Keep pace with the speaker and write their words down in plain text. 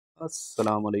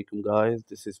Assalamu alaikum guys,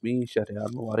 this is me Shahryar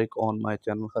Mubarak on my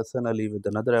channel Hassan Ali with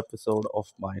another episode of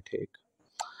my take.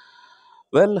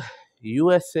 Well,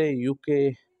 USA,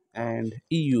 UK and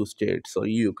EU states or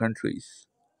EU countries,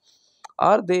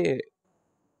 are they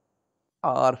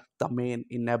are the main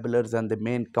enablers and the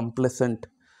main complicit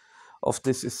of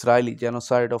this Israeli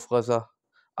genocide of Gaza?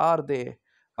 Are they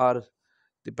are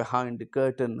the behind the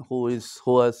curtain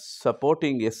who are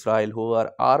supporting Israel, who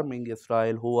are arming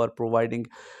Israel, who are providing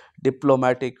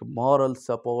diplomatic, moral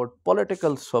support,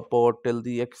 political support till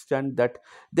the extent that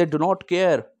they do not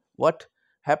care what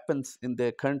happens in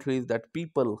their countries, that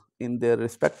people in their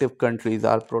respective countries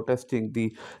are protesting.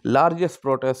 The largest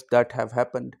protests that have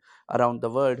happened around the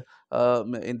world,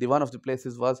 in the one of the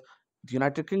places was the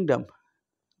United Kingdom,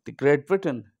 the Great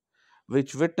Britain,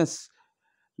 which witnessed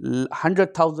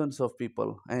hundred thousands of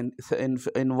people, and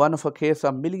in one of a case,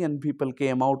 1 million people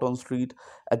came out on street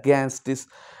against this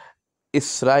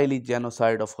Israeli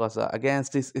genocide of Gaza,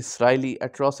 against these Israeli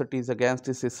atrocities, against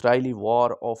this Israeli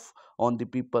war of on the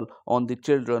people, on the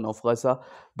children of Gaza.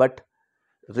 But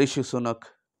Rishi Sunak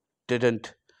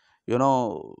didn't, you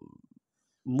know,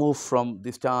 move from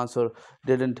the stance, or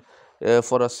didn't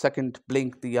for a second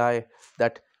blink the eye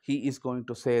that he is going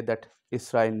to say that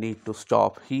Israel need to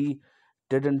stop. He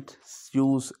didn't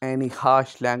use any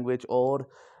harsh language or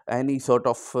any sort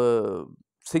of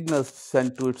signals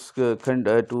sent to its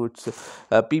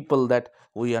people that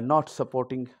we are not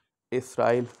supporting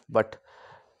Israel, but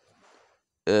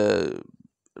uh,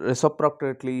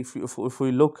 reciprocally, if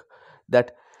we look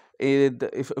that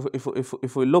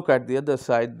if we look at the other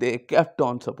side, they kept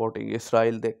on supporting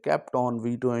Israel. They kept on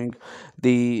vetoing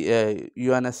the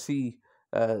UNSC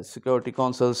Security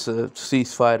Council's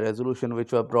ceasefire resolution,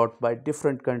 which were brought by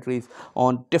different countries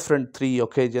on different three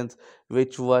occasions,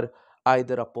 which were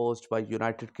either opposed by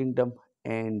United Kingdom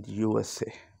and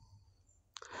USA.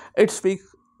 It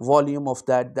speaks volume of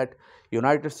that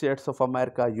United States of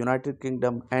America, United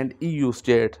Kingdom and EU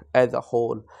states as a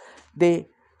whole, they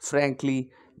frankly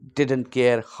didn't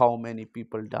care how many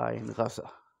people die in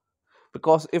Gaza.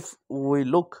 Because if we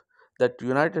look that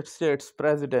United States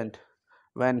president,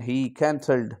 when he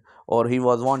cancelled, or he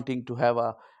was wanting to have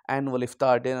a annual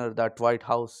iftar dinner that White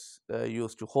House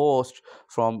used to host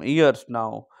from years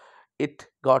now, it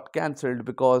got cancelled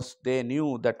because they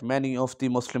knew that many of the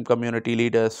Muslim community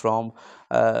leaders from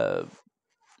uh,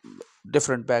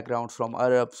 different backgrounds, from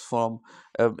Arabs, from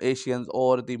Asians,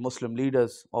 or the Muslim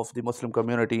leaders of the Muslim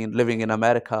community living in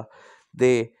America,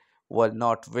 they were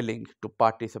not willing to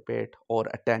participate or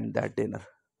attend that dinner.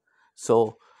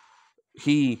 So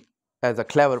he, as a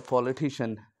clever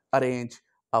politician, arranged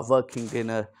a working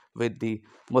dinner with the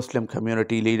Muslim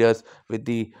community leaders, with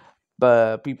the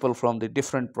people from the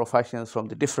different professions, from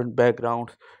the different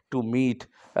backgrounds, to meet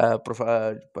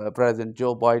President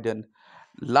Joe Biden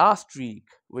last week,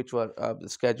 which were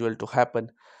scheduled to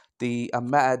happen. The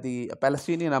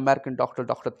Palestinian American doctor,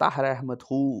 Dr. Tahir Ahmed,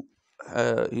 who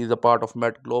he is a part of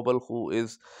Med Global,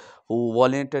 who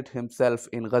volunteered himself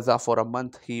in Gaza for a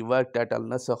month. He worked at Al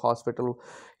Nasser Hospital.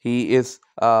 He is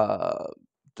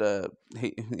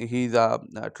he's a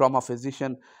trauma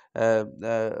physician,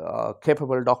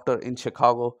 capable doctor in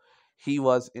Chicago. He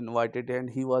was invited, and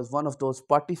he was one of those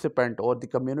participants or the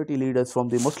community leaders from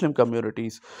the Muslim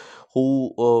communities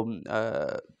who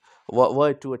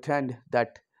were to attend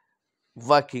that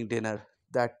working dinner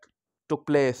that took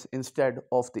place instead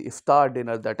of the iftar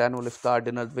dinner, that annual iftar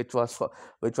dinner, which was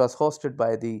hosted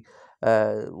by the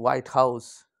White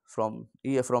House from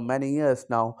many years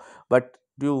now, but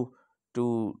due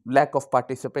to lack of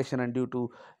participation and due to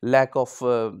lack of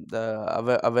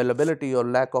the availability or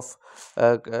lack of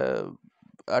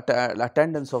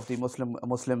attendance of the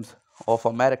Muslims of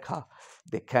America,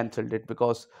 they cancelled it.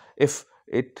 Because if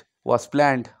it was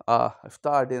planned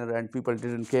iftar dinner and people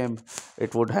didn't came,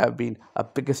 it would have been a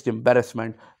biggest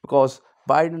embarrassment, because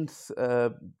Biden's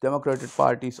Democratic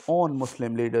Party's own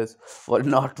Muslim leaders were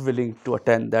not willing to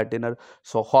attend that dinner.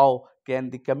 So how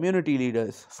can the community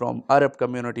leaders from Arab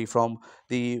community, from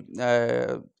the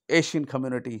Asian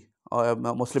community, or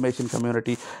Muslim Asian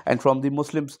community, and from the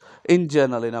Muslims in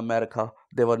general in America,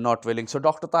 they were not willing. So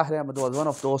Dr. Tahir Ahmed was one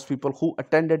of those people who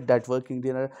attended that working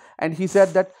dinner, and he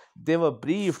said that they were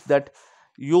briefed that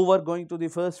you were going to the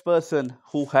first person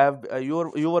who have you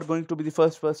were going to be the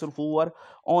first person who were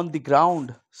on the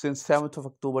ground since 7th of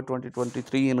October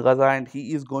 2023 in Gaza, and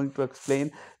he is going to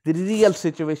explain the real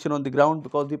situation on the ground.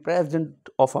 Because the president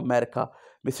of America,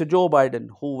 Mr. Joe Biden,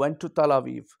 who went to Tel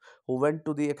Aviv, who went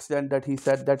to the extent that he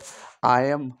said that I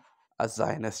am a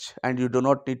Zionist, and you do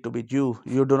not need to be Jew,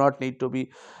 you do not need to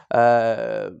be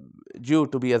Jew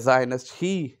to be a Zionist.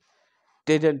 He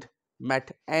didn't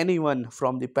met anyone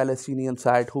from the Palestinian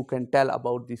side who can tell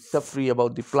about the suffering,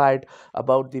 about the plight,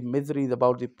 about the miseries,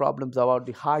 about the problems, about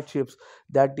the hardships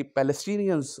that the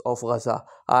Palestinians of Gaza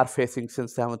are facing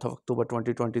since 7th of October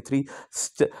 2023,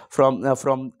 from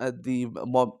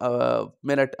the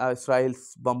minute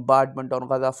Israel's bombardment on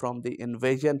Gaza, from the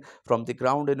invasion, from the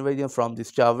ground invasion, from the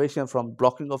starvation, from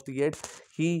blocking of the gates.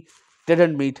 He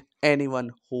didn't meet anyone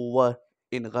who were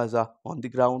in Gaza on the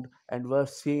ground and were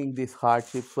seeing these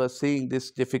hardships, were seeing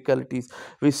these difficulties,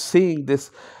 we're seeing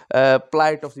this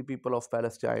plight of the people of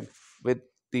Palestine with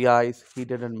the eyes he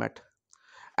didn't met.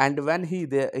 And when he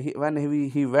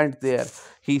went there,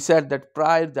 he said that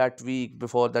prior that week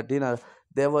before the dinner,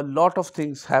 there were a lot of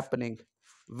things happening,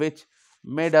 which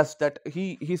made us that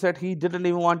he said he didn't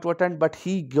even want to attend, but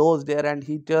he goes there and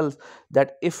he tells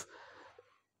that if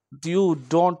you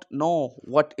don't know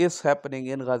what is happening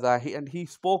in Gaza. And he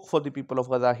spoke for the people of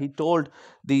Gaza. He told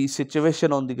the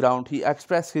situation on the ground. He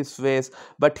expressed his ways,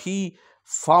 but he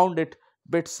found it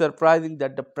bit surprising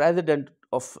that the president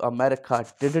of America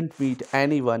didn't meet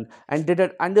anyone and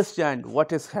didn't understand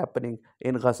what is happening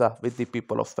in Gaza with the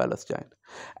people of Palestine.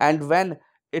 And when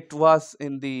it was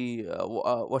in the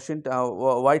Washington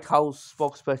White House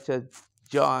spokesperson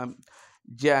John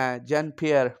Jean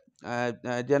Pierre,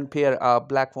 Jean Pierre, a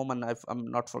black woman, I'm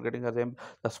not forgetting her name,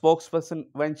 the spokesperson,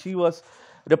 when she was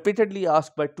repeatedly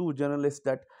asked by two journalists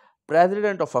that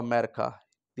President of America,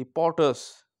 the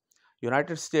POTUS,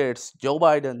 United States, Joe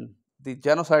Biden, the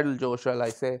genocidal Joe, shall I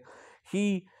say,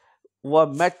 he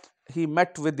he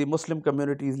met with the Muslim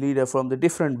communities leader from the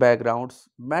different backgrounds,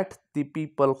 met the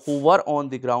people who were on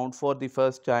the ground for the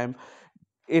first time.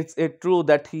 It's it true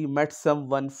that he met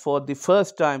someone for the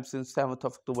first time since 7th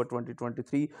of October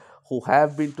 2023 who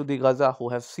have been to the Gaza, who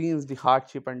have seen the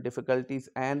hardship and difficulties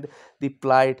and the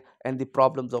plight and the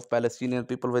problems of Palestinian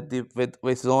people with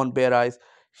his own bare eyes.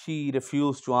 She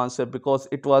refused to answer because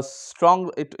it was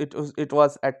strong. It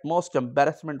was at most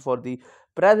embarrassment for the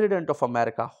president of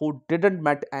America who didn't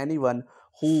met anyone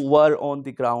who were on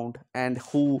the ground and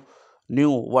who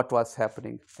knew what was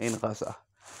happening in Gaza.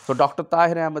 So Dr.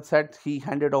 Tahir Ahmed said he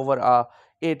handed over a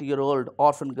 8-year-old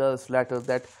orphan girl's letter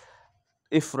that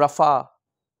if Rafah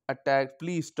attacked,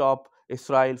 please stop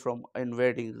Israel from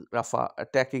invading Rafah,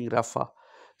 attacking Rafah.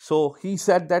 So he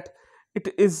said that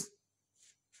it is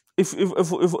if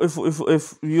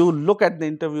you look at the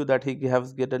interview that he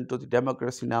has given to the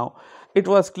Democracy Now, it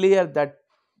was clear that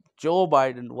Joe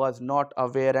Biden was not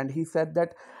aware, and he said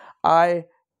that I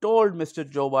told Mr.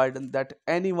 Joe Biden that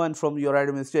anyone from your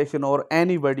administration or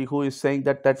anybody who is saying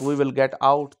that we will get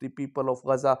out the people of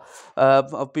Gaza,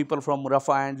 people from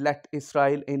Rafah and let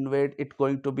Israel invade, it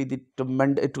going to be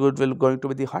will going to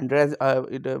be the hundreds,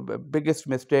 biggest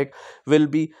mistake, will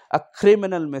be a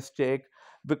criminal mistake,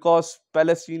 because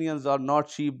Palestinians are not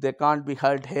sheep. They can't be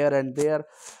held here and there.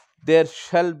 There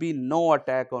shall be no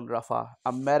attack on Rafah.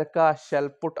 America shall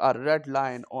put a red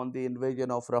line on the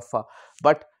invasion of Rafah.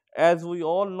 But as we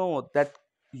all know that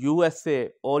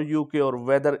USA or UK or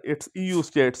whether it's EU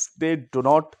states, they do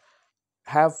not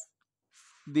have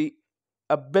the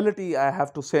ability, I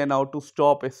have to say now, to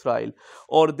stop Israel,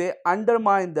 or they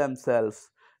undermine themselves.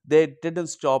 They didn't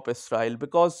stop Israel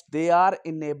because they are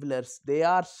enablers, they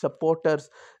are supporters,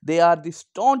 they are the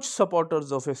staunch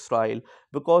supporters of Israel.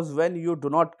 Because when you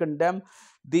do not condemn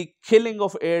the killing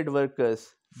of aid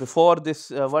workers, before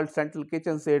this World Central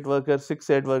Kitchen's aid workers,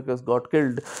 6 aid workers got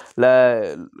killed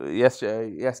yesterday,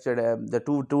 the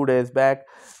two days back.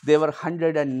 There were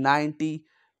 190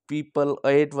 people,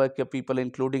 aid worker people,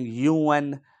 including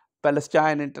UN,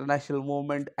 Palestine International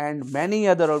Movement, and many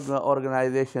other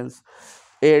organizations.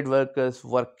 Aid workers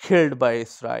were killed by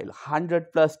Israel.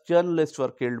 100 plus journalists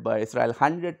were killed by Israel.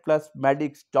 100 plus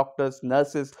medics, doctors,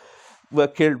 nurses were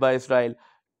killed by Israel.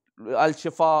 Al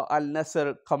Shifa, Al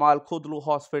Nasser, Kamal Khudlu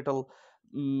Hospital,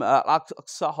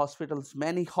 Aqsa hospitals,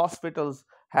 many hospitals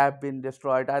have been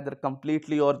destroyed either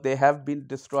completely or they have been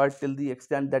destroyed till the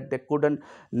extent that they couldn't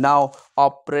now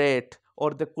operate, or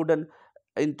they couldn't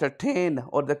entertain,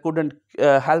 or they couldn't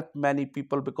help many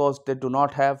people because they do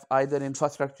not have either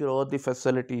infrastructure or the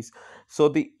facilities. So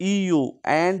the EU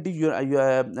and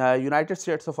the United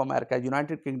States of America,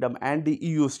 United Kingdom and the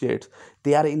EU states,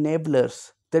 they are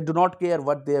enablers. They do not care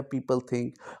what their people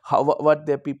think, what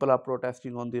their people are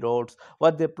protesting on the roads,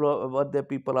 what their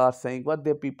people are saying, what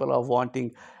their people are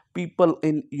wanting. People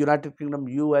in United Kingdom,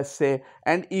 USA,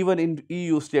 and even in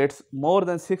EU states, more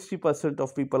than 60%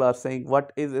 of people are saying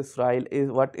what Israel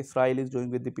is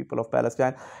doing with the people of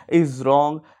Palestine is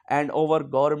wrong, and our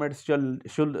government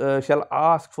shall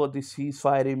ask for the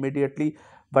ceasefire immediately.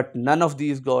 But none of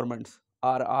these governments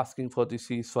are asking for the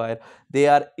ceasefire. They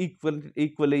are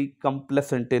equally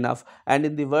complacent enough. And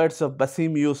in the words of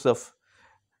Basim Yusuf,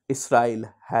 Israel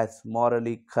has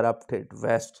morally corrupted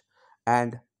West,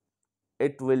 and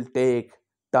it will take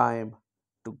time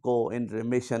to go in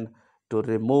remission, to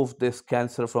remove this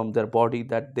cancer from their body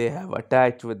that they have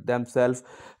attached with themselves,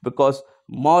 because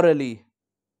morally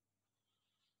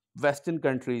Western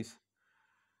countries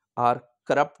are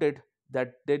corrupted,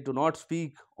 that they do not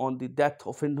speak on the death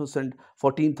of innocent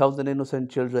 14,000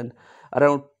 innocent children,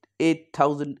 around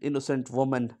 8,000 innocent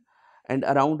women, and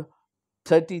around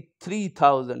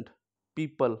 33,000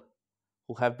 people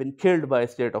who have been killed by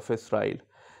state of Israel.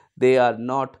 They are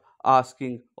not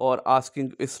asking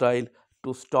Israel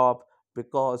to stop,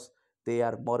 because they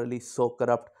are morally so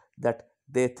corrupt that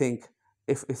they think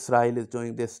if Israel is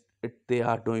doing this, they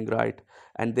are doing right,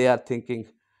 and they are thinking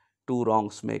two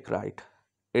wrongs make right.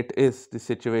 It is the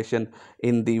situation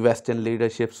in the Western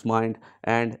leadership's mind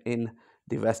and in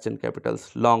the Western capitals.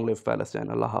 Long live Palestine.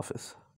 Allah Hafiz.